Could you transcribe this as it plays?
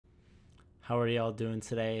How are y'all doing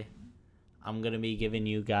today? I'm going to be giving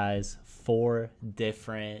you guys 4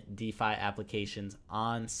 different DeFi applications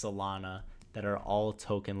on Solana that are all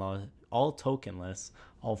tokenless,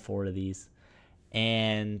 all 4 of these.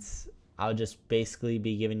 And I'll just basically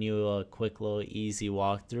be giving you a quick little easy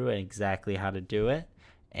walkthrough and exactly how to do it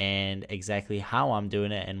and exactly how I'm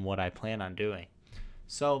doing it and what I plan on doing.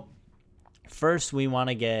 So first we want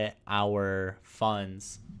to get our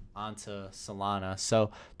funds onto Solana.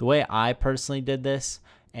 So the way I personally did this,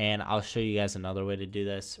 and I'll show you guys another way to do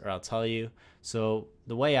this, or I'll tell you. So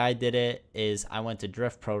the way I did it is I went to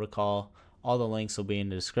Drift Protocol. All the links will be in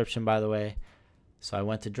the description, by the way. So I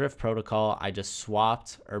went to Drift Protocol. I just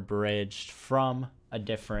swapped or bridged from a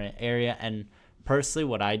different area. And personally,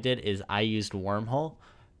 what I did is I used Wormhole,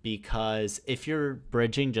 because if you're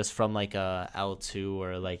bridging just from like a L2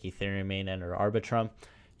 or like Ethereum mainnet or Arbitrum,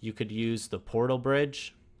 you could use the portal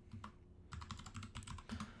bridge,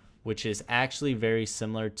 which is actually very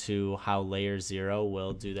similar to how Layer 0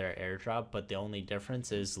 will do their airdrop, but the only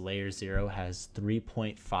difference is Layer 0 has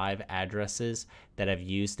 3.5 addresses that have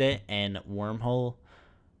used it, and Wormhole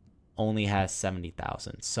only has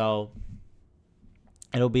 70,000. So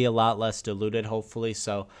it'll be a lot less diluted, hopefully.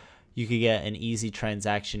 So you could get an easy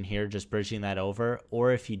transaction here just bridging that over.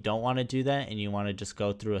 Or if you don't want to do that and you want to just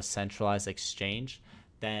go through a centralized exchange,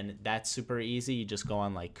 then that's super easy. You just go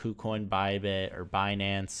on like KuCoin, Bybit, or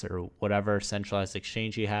Binance, or whatever centralized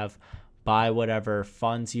exchange you have, buy whatever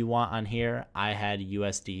funds you want on here. I had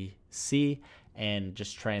USDC and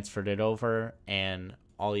just transferred it over, and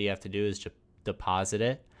all you have to do is just deposit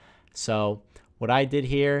it. So what I did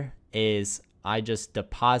here is I just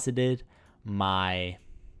deposited my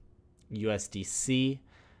USDC.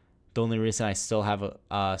 The only reason I still have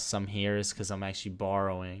some here is because I'm actually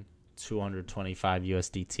borrowing 225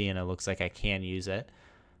 USDT, and it looks like I can use it.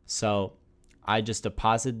 So I just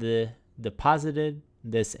deposited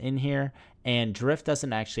this in here, and Drift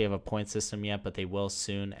doesn't actually have a point system yet, but they will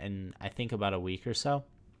soon, in I think about a week or so.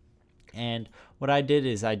 And what I did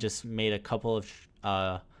is I just made a couple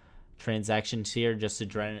of transactions here just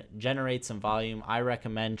to generate some volume. I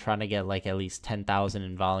recommend trying to get like at least 10,000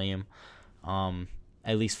 in volume,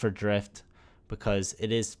 at least for Drift, because it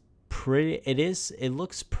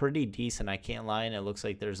looks pretty decent, I can't lie, and it looks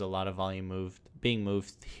like there's a lot of volume being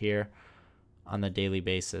moved here on the daily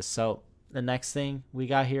basis. So the next thing we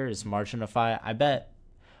got here is Marginify. I bet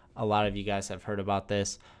a lot of you guys have heard about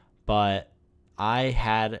this, but I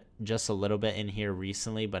had just a little bit in here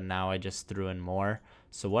recently, but now I just threw in more.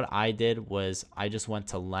 So what I did was I just went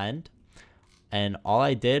to lend, and all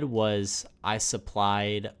I did was I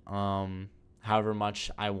supplied however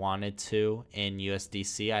much I wanted to in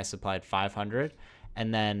USDC. I supplied 500,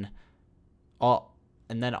 and then all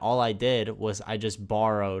I did was I just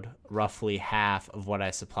borrowed roughly half of what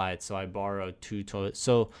I supplied. So I borrowed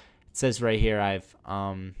so it says right here I have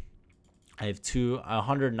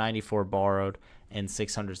 194 borrowed and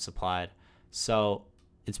 600 supplied. So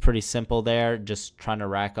it's pretty simple there, just trying to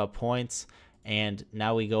rack up points. And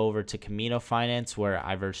now we go over to Kamino Finance, where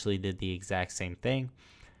I virtually did the exact same thing.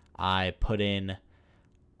 I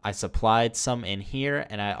supplied some in here,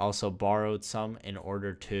 and I also borrowed some in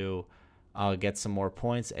order to get some more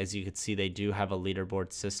points. As you can see, they do have a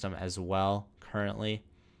leaderboard system as well currently,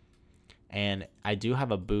 and I do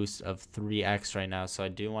have a boost of 3x right now, so I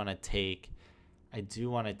do want to take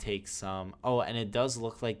some. Oh, and it does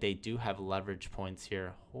look like they do have leverage points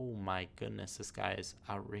here. Oh my goodness, this guy is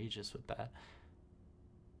outrageous with that.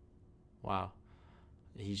 Wow,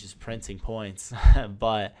 he's just printing points.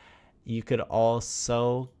 But you could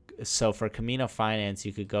also, so for Kamino Finance,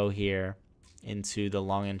 you could go here into the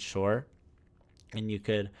long and short, and you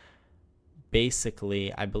could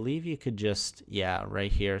basically, I believe you could just, yeah,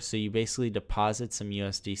 right here. So you basically deposit some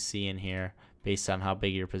USDC in here based on how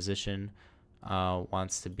big your position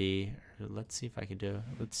wants to be. Let's see if I could do it.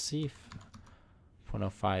 Let's see if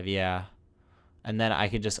 0.05, yeah. And then I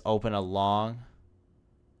could just open a long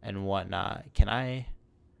and whatnot. Can I?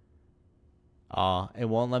 It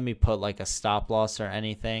won't let me put like a stop loss or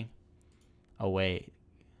anything. Oh wait,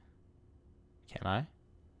 can I?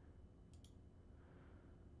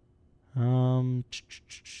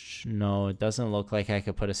 No, it doesn't look like I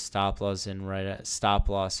could put a stop loss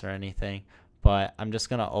or anything. But I'm just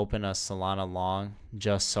gonna open a Solana long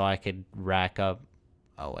just so I could rack up.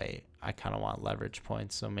 Oh wait, I kind of want leverage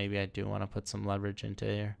points, so maybe I do want to put some leverage into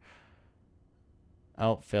here.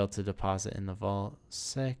 Oh, failed to deposit in the vault.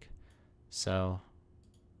 Sick. So,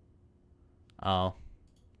 oh,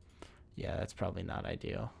 yeah, that's probably not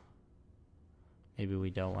ideal. Maybe we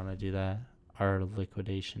don't want to do that. Our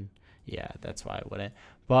liquidation. Yeah, that's why I wouldn't.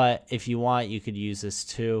 But if you want, you could use this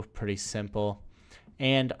too. Pretty simple.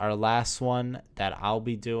 And our last one that I'll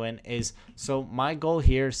be doing is, so my goal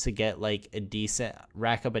here is to get like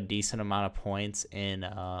rack up a decent amount of points in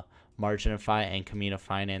Marginify and Kamino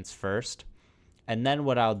Finance first. And then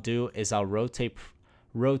what I'll do is I'll rotate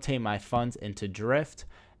my funds into Drift,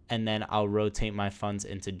 and then I'll rotate my funds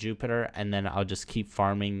into Jupiter, and then I'll just keep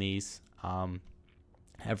farming these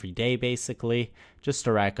every day basically, just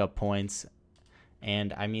to rack up points.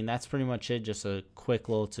 And I mean, that's pretty much it. Just a quick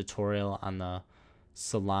little tutorial on the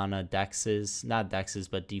Solana dexes, not dexes,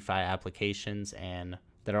 but DeFi applications, and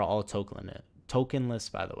that are all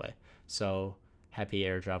tokenless, by the way. So happy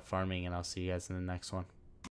airdrop farming, and I'll see you guys in the next one.